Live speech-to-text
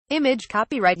Image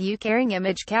copyright You Caring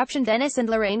Image caption Dennis and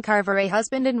Lorraine Carver, a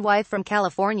husband and wife from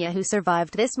California who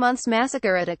survived this month's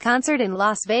massacre at a concert in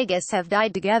Las Vegas, have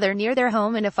died together near their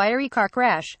home in a fiery car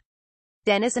crash.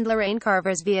 Dennis and Lorraine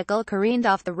Carver's vehicle careened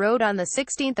off the road on the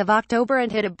 16th of October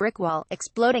and hit a brick wall,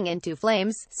 exploding into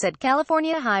flames, said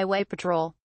California Highway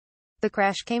Patrol. The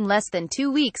crash came less than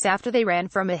 2 weeks after they ran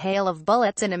from a hail of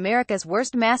bullets in America's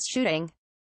worst mass shooting.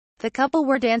 The couple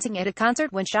were dancing at a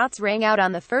concert when shots rang out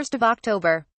on the 1st of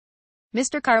October.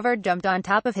 Mr. Carver jumped on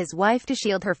top of his wife to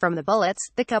shield her from the bullets,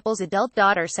 the couple's adult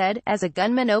daughter said, as a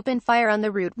gunman opened fire on the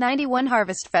Route 91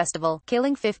 Harvest Festival,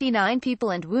 killing 59 people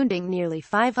and wounding nearly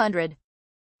 500.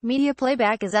 Media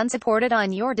playback is unsupported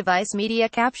on your device. Media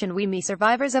caption We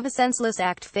survivors of a senseless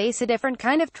act face a different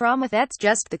kind of trauma. That's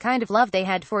just the kind of love they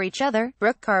had for each other,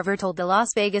 Brooke Carver told the Las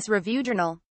Vegas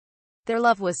Review-Journal. Their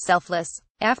love was selfless.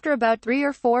 After about 3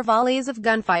 or 4 volleys of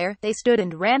gunfire, they stood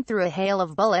and ran through a hail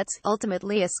of bullets,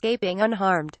 ultimately escaping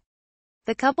unharmed.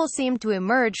 The couple seemed to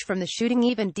emerge from the shooting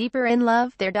even deeper in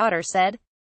love, their daughter said.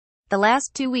 The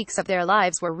last 2 weeks of their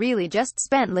lives were really just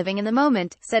spent living in the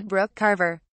moment, said Brooke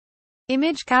Carver.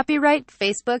 Image copyright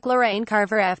Facebook Lorraine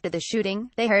Carver After the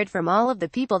shooting, they heard from all of the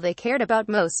people they cared about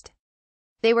most.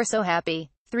 They were so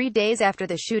happy. 3 days after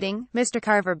the shooting, Mr.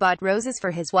 Carver bought roses for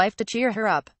his wife to cheer her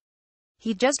up.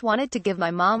 He just wanted to give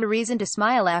my mom a reason to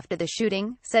smile after the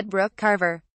shooting, said Brooke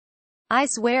Carver. I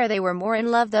swear they were more in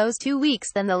love those 2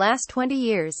 weeks than the last 20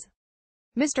 years.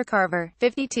 Mr. Carver,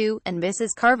 52, and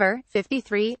Mrs. Carver,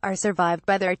 53, are survived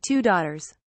by their 2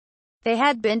 daughters. They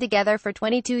had been together for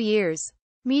 22 years.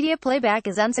 Media playback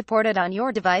is unsupported on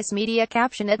your device. Media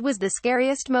caption It was the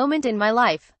scariest moment in my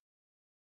life.